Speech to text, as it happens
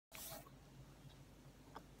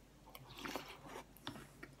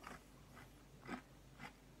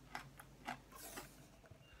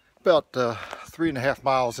About 3.5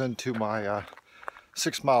 miles into my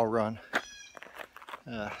 6-mile run.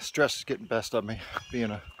 Stress is getting best of me.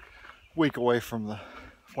 Being a week away from the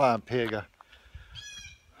Flying Pig,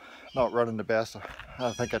 not running the best.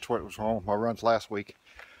 I think that's what was wrong with my runs last week.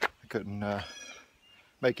 I couldn't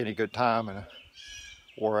make any good time and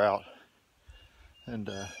wore out. And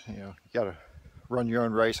you know, you gotta run your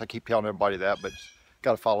own race. I keep telling everybody that, but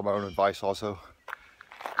gotta follow my own advice also.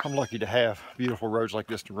 I'm lucky to have beautiful roads like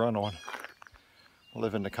this to run on. I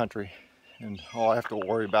live in the country, and all I have to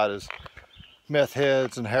worry about is meth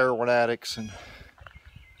heads and heroin addicts and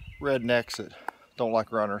rednecks that don't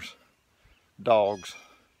like runners, dogs,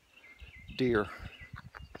 deer.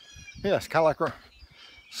 Yeah, it's kind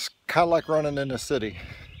of like running in the city.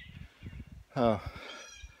 But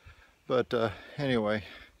anyway,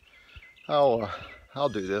 I'll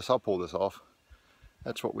do this. I'll pull this off.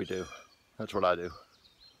 That's what we do. That's what I do.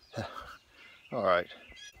 All right.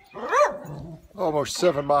 Almost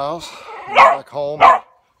 7 miles. Back home.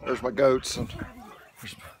 There's my goats and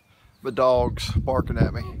there's my dogs barking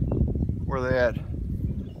at me. Where are they at?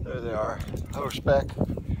 There they are. Oh, Speck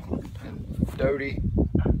and Dodie.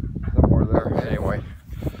 Somewhere there. Anyway,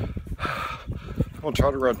 I'm gonna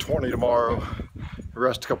try to run 20 tomorrow.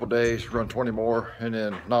 Rest a couple days, run 20 more, and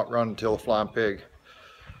then not run until the Flying Pig.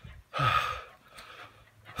 I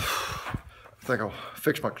think I'll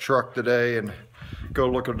fix my truck today and go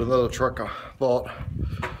look at another truck I bought.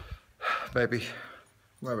 Maybe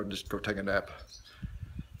just go take a nap.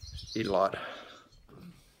 Eat a lot.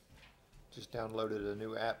 Just downloaded a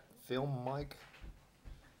new app, Film Mic.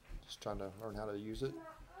 Just trying to learn how to use it.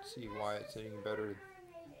 See why it's any better.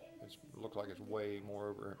 It looks like it's way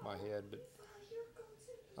more over my head, but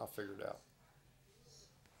I'll figure it out.